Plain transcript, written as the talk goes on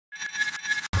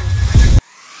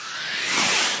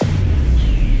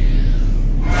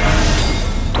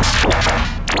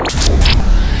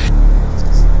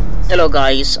Hello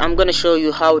guys, I'm gonna show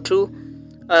you how to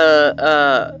uh,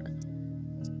 uh,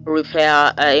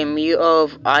 repair IMEL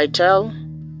of ITEL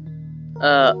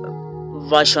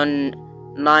version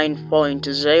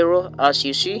 9.0. As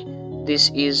you see,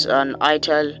 this is an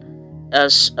ITEL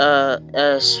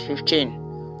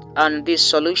S15, and this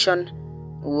solution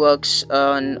works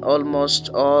on almost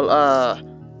all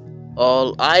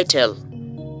ITEL,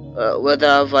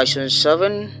 whether version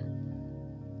 7,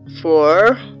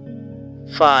 4,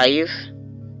 5,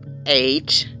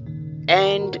 8,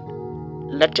 and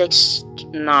latex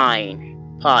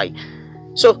 9 pi.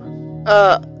 So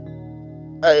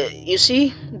you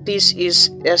see, this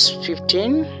is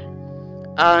S15,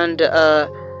 and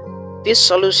this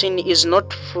solution is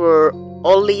not for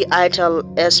only ITEL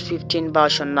S15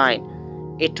 version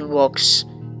 9. It works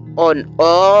on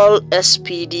all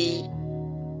SPD,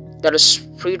 that is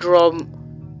freedom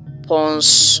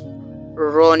pawns,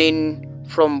 running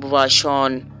from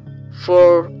version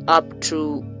 4 up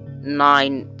to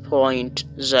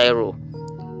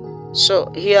 9.0.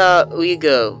 So here we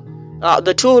go.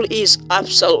 The tool is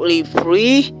absolutely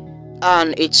free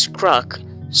and it's crack.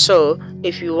 So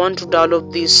if you want to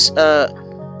download this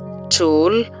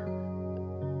tool,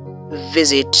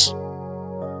 visit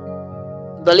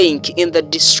the link in the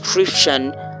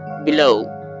description below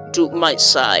to my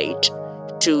site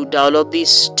to download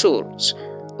these tools,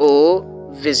 or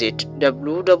visit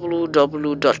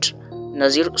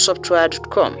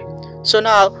www.nazirsoftware.com. So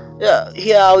now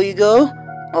here we go.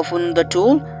 Open the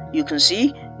tool. You can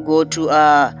see, go to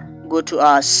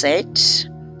our set.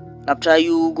 After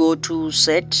you go to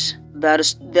set, there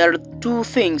are two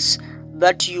things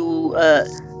that you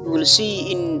will see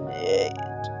in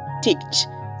ticked.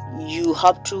 You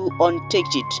have to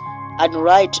untick it and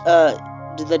write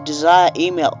the desired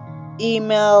email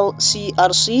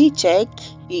crc check.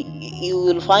 You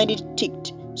will find it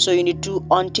ticked, so you need to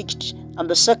untick it. And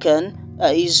the second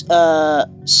is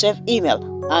save email,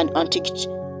 and unticked,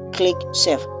 click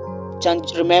save.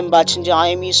 Remember, changing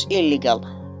IME is illegal.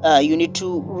 You need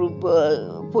to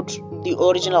put the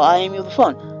original IME of the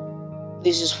phone.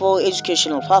 This is for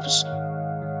educational purpose.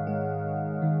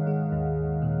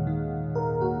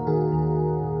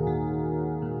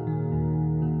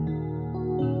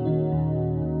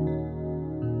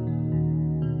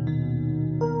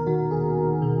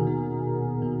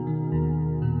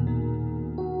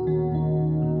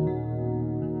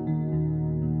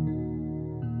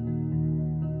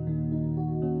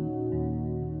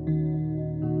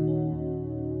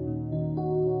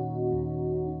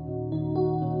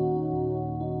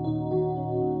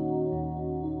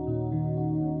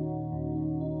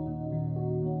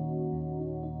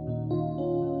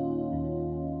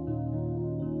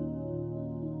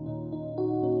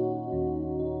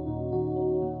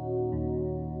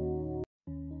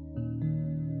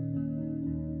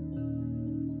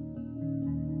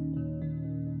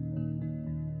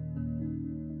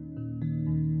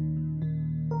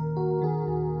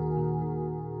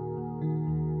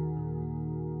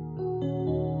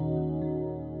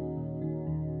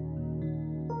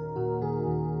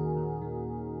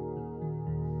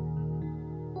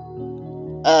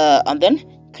 And then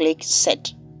click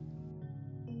set.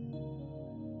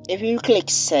 If you click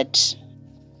set,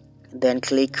 then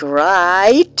click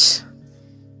right.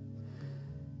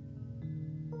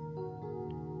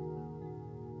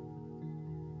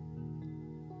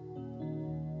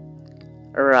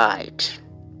 Right.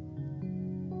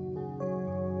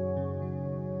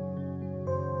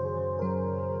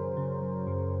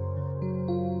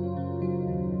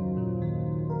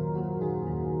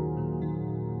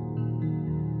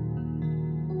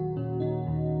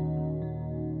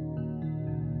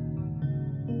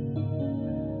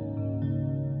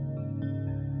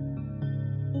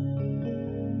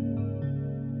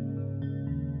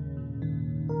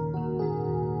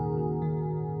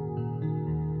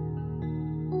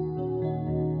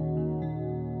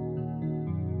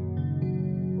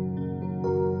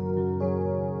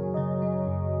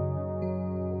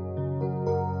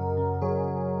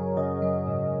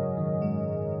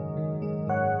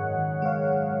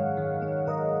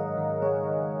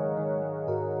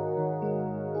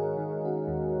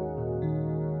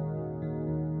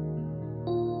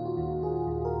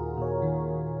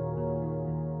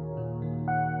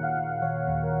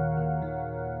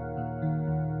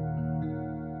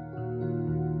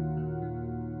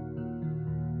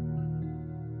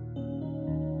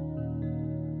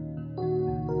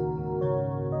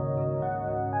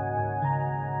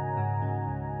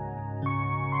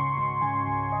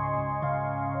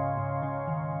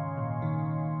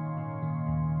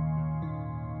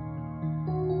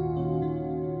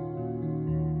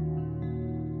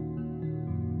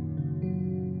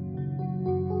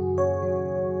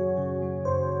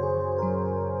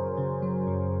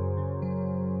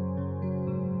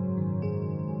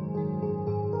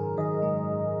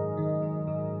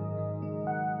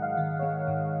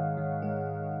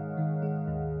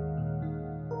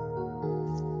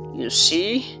 You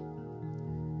see,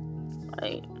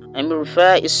 IMEL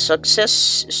refer is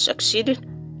succeeded.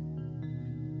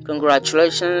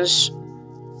 Congratulations,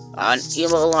 an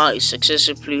IMEL is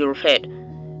successfully referred.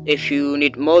 If you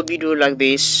need more video like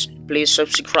this, please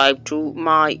subscribe to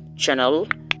my channel,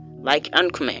 like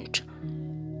and comment.